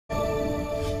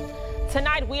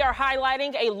Tonight, we are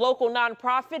highlighting a local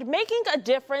nonprofit making a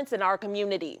difference in our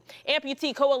community.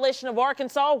 Amputee Coalition of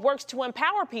Arkansas works to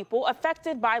empower people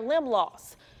affected by limb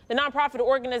loss. The nonprofit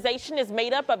organization is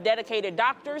made up of dedicated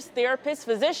doctors, therapists,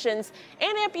 physicians,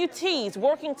 and amputees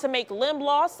working to make limb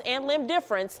loss and limb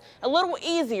difference a little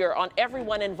easier on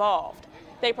everyone involved.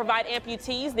 They provide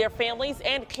amputees, their families,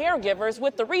 and caregivers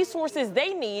with the resources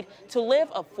they need to live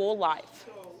a full life.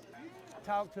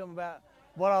 Talk to them about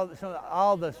what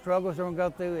all the struggles they're going to go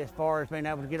through as far as being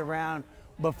able to get around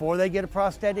before they get a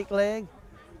prosthetic leg,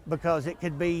 because it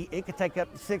could take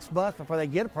up to 6 months before they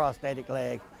get a prosthetic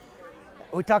leg.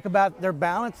 We talk about their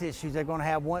balance issues they're going to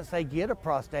have once they get a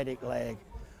prosthetic leg.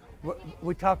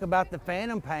 We talk about the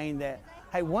phantom pain that,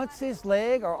 hey, once this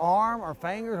leg or arm or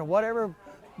fingers or whatever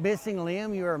missing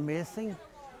limb you are missing,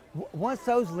 once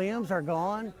those limbs are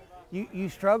gone, you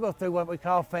struggle through what we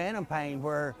call phantom pain,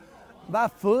 where my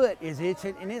foot is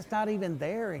itching and it's not even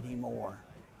there anymore.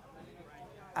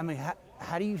 I mean,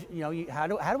 how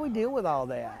do we deal with all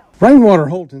that? Rainwater,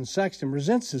 Holt, and Sexton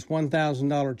presents this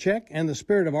 $1,000 check and the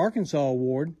Spirit of Arkansas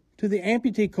Award to the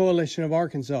Amputee Coalition of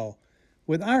Arkansas,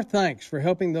 with our thanks for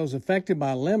helping those affected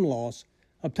by limb loss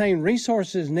obtain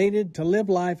resources needed to live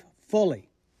life fully.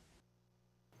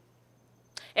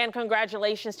 And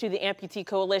congratulations to the Amputee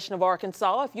Coalition of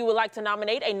Arkansas. If you would like to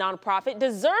nominate a nonprofit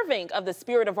deserving of the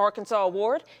Spirit of Arkansas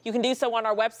Award, you can do so on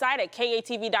our website at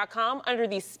KATV.com under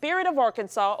the Spirit of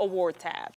Arkansas Award tab.